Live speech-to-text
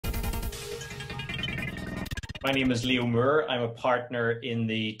My name is Leo Moore. I'm a partner in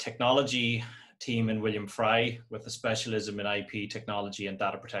the technology team in William Fry with a specialism in IP technology and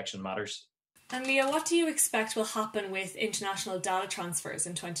data protection matters. And Leo, what do you expect will happen with international data transfers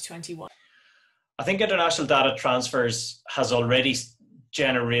in 2021? I think international data transfers has already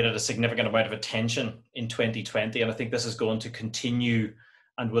generated a significant amount of attention in 2020, and I think this is going to continue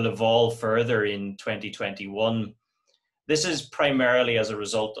and will evolve further in 2021. This is primarily as a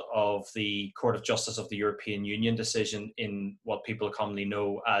result of the Court of Justice of the European Union decision in what people commonly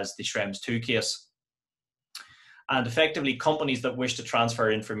know as the Schrems II case. And effectively, companies that wish to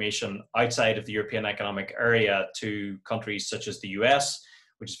transfer information outside of the European Economic Area to countries such as the US,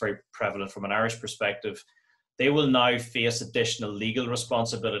 which is very prevalent from an Irish perspective, they will now face additional legal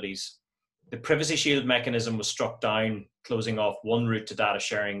responsibilities. The Privacy Shield mechanism was struck down, closing off one route to data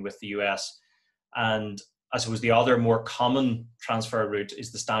sharing with the US. And I suppose the other more common transfer route is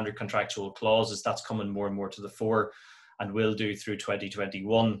the standard contractual clauses. That's coming more and more to the fore and will do through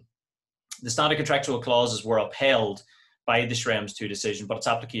 2021. The standard contractual clauses were upheld by the Schrems II decision, but its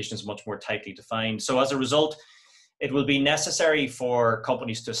application is much more tightly defined. So as a result, it will be necessary for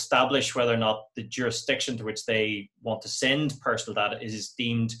companies to establish whether or not the jurisdiction to which they want to send personal data is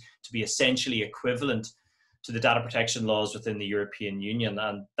deemed to be essentially equivalent to the data protection laws within the European Union.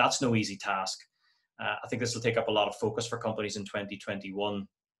 And that's no easy task. I think this will take up a lot of focus for companies in 2021.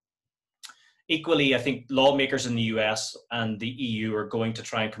 Equally, I think lawmakers in the US and the EU are going to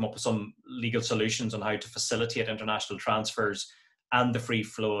try and come up with some legal solutions on how to facilitate international transfers and the free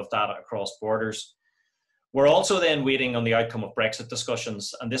flow of data across borders. We're also then waiting on the outcome of Brexit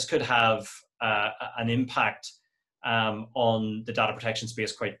discussions, and this could have an impact on the data protection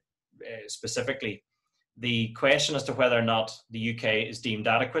space quite specifically. The question as to whether or not the UK is deemed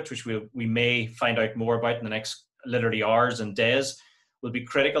adequate, which we may find out more about in the next literally hours and days, will be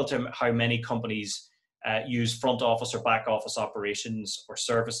critical to how many companies use front office or back office operations or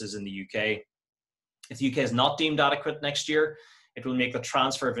services in the UK. If the UK is not deemed adequate next year, it will make the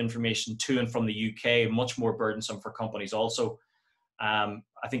transfer of information to and from the UK much more burdensome for companies also. I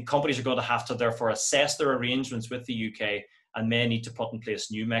think companies are going to have to therefore assess their arrangements with the UK and may need to put in place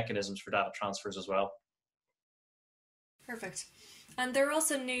new mechanisms for data transfers as well. Perfect. And there are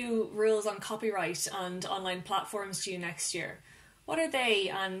also new rules on copyright and online platforms due next year. What are they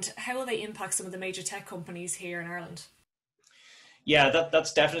and how will they impact some of the major tech companies here in Ireland? Yeah,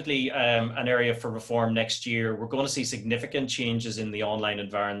 that's definitely an area for reform next year. We're going to see significant changes in the online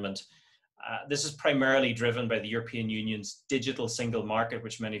environment. This is primarily driven by the European Union's digital single market,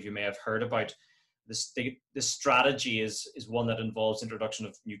 which many of you may have heard about. This strategy is one that involves introduction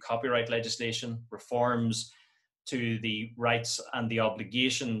of new copyright legislation, reforms to the rights and the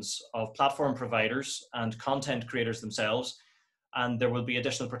obligations of platform providers and content creators themselves. And there will be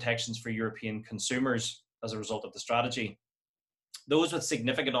additional protections for European consumers as a result of the strategy. Those with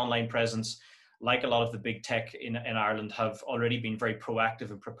significant online presence, like a lot of the big tech in Ireland, have already been very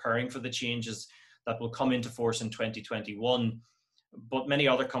proactive in preparing for the changes that will come into force in 2021. But many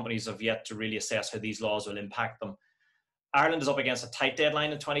other companies have yet to really assess how these laws will impact them. Ireland is up against a tight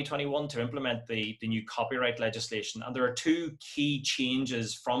deadline in 2021 to implement the new copyright legislation. And there are two key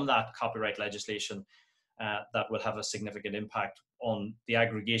changes from that copyright legislation that will have a significant impact on the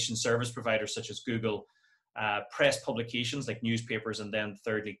aggregation service providers such as Google, press publications like newspapers, and then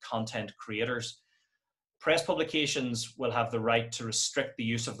thirdly, content creators. Press publications will have the right to restrict the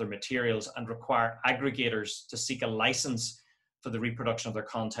use of their materials and require aggregators to seek a license for the reproduction of their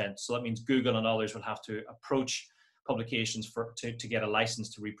content. So that means Google and others will have to approach publications to get a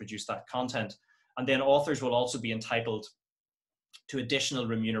license to reproduce that content. And then authors will also be entitled to additional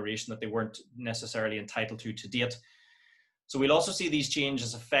remuneration that they weren't necessarily entitled to date. So we'll also see these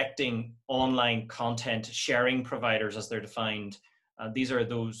changes affecting online content sharing providers as they're defined. These are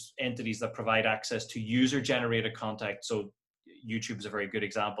those entities that provide access to user-generated content. So YouTube is a very good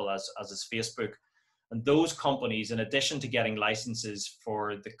example, as is Facebook. And those companies, in addition to getting licenses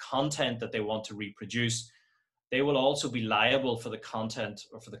for the content that they want to reproduce, they will also be liable for the content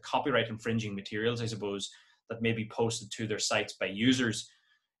or for the copyright infringing materials, I suppose, that may be posted to their sites by users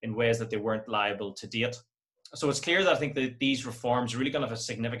in ways that they weren't liable to date. So it's clear that I think that these reforms are really going to have a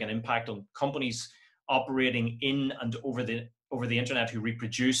significant impact on companies operating in and over the internet who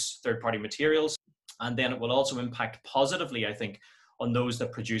reproduce third-party materials. And then it will also impact positively, I think, on those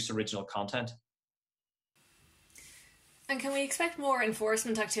that produce original content. And can we expect more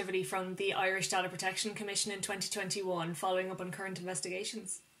enforcement activity from the Irish Data Protection Commission in 2021 following up on current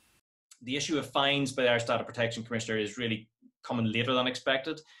investigations? The issue of fines by the Irish Data Protection Commissioner is really coming later than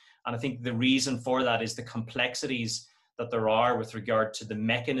expected. And I think the reason for that is the complexities that there are with regard to the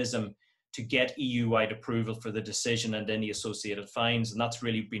mechanism to get EU-wide approval for the decision and any associated fines. And that's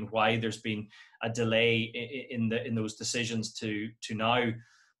really been why there's been a delay in those decisions to now.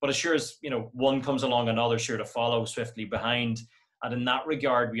 But as sure as, one comes along, another sure to follow swiftly behind. And in that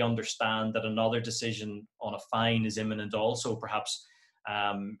regard, we understand that another decision on a fine is imminent also, perhaps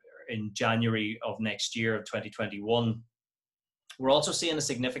in January of next year, of 2021. We're also seeing a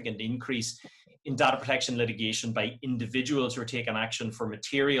significant increase in data protection litigation by individuals who are taking action for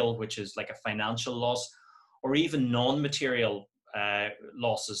material, which is like a financial loss, or even non-material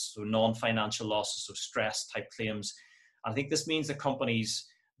losses, so non-financial losses, so stress type claims. I think this means that companies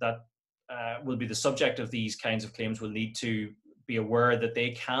that will be the subject of these kinds of claims will need to be aware that they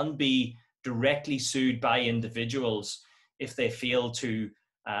can be directly sued by individuals if they fail to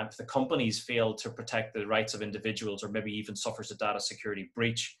if the companies fail to protect the rights of individuals, or maybe even suffers a data security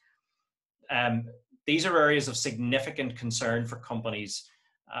breach. These are areas of significant concern for companies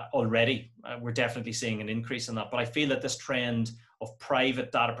already. We're definitely seeing an increase in that, but I feel that this trend of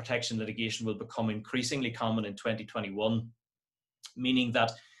private data protection litigation will become increasingly common in 2021, meaning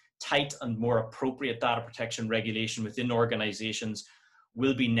that tight and more appropriate data protection regulation within organizations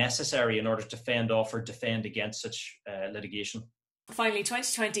will be necessary in order to fend off or defend against such litigation. Finally,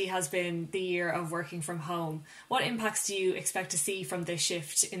 2020 has been the year of working from home. What impacts do you expect to see from this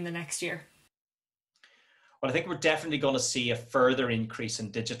shift in the next year? Well, I think we're definitely going to see a further increase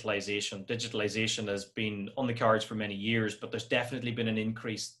in digitalization. Digitalization has been on the cards for many years, but there's definitely been an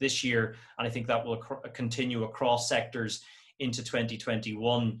increase this year, and I think that will continue across sectors into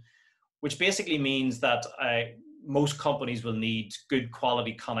 2021, which basically means that most companies will need good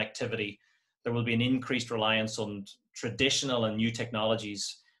quality connectivity. There will be an increased reliance on traditional and new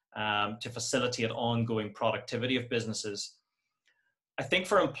technologies to facilitate ongoing productivity of businesses. I think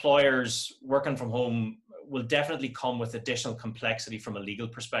for employers, working from home will definitely come with additional complexity from a legal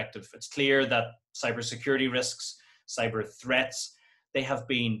perspective. It's clear that cybersecurity risks, cyber threats, they have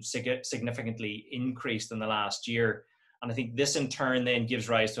been significantly increased in the last year. And I think this in turn then gives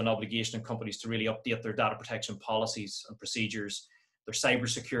rise to an obligation on companies to really update their data protection policies and procedures, their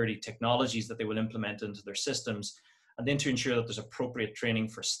cybersecurity technologies that they will implement into their systems, and then to ensure that there's appropriate training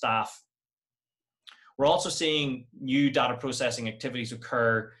for staff. We're also seeing new data processing activities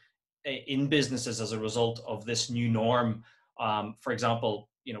occur in businesses as a result of this new norm. For example,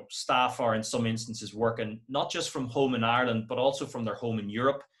 staff are in some instances working not just from home in Ireland, but also from their home in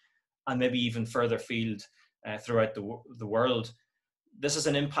Europe, and maybe even further afield throughout the world. This is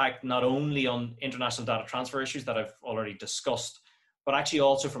an impact not only on international data transfer issues that I've already discussed, but actually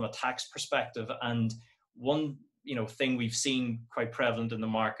also from a tax perspective. And one thing we've seen quite prevalent in the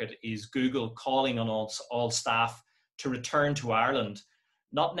market is Google calling on all staff to return to Ireland,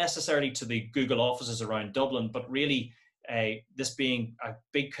 not necessarily to the Google offices around Dublin, but really this being a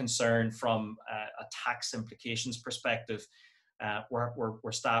big concern from a tax implications perspective, where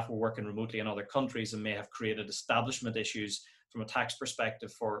staff were working remotely in other countries and may have created establishment issues from a tax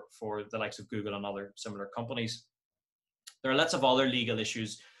perspective for the likes of Google and other similar companies. There are lots of other legal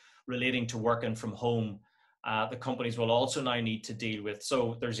issues relating to working from home the companies will also now need to deal with.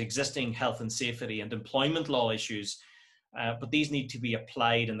 So there's existing health and safety and employment law issues, but these need to be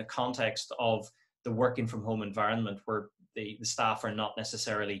applied in the context of the working from home environment where the staff are not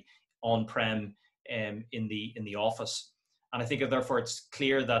necessarily on-prem in the office. And I think therefore it's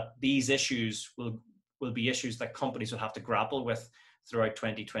clear that these issues will be issues that companies will have to grapple with throughout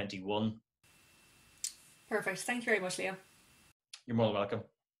 2021. Perfect. Thank you very much, Leo. You're more than welcome.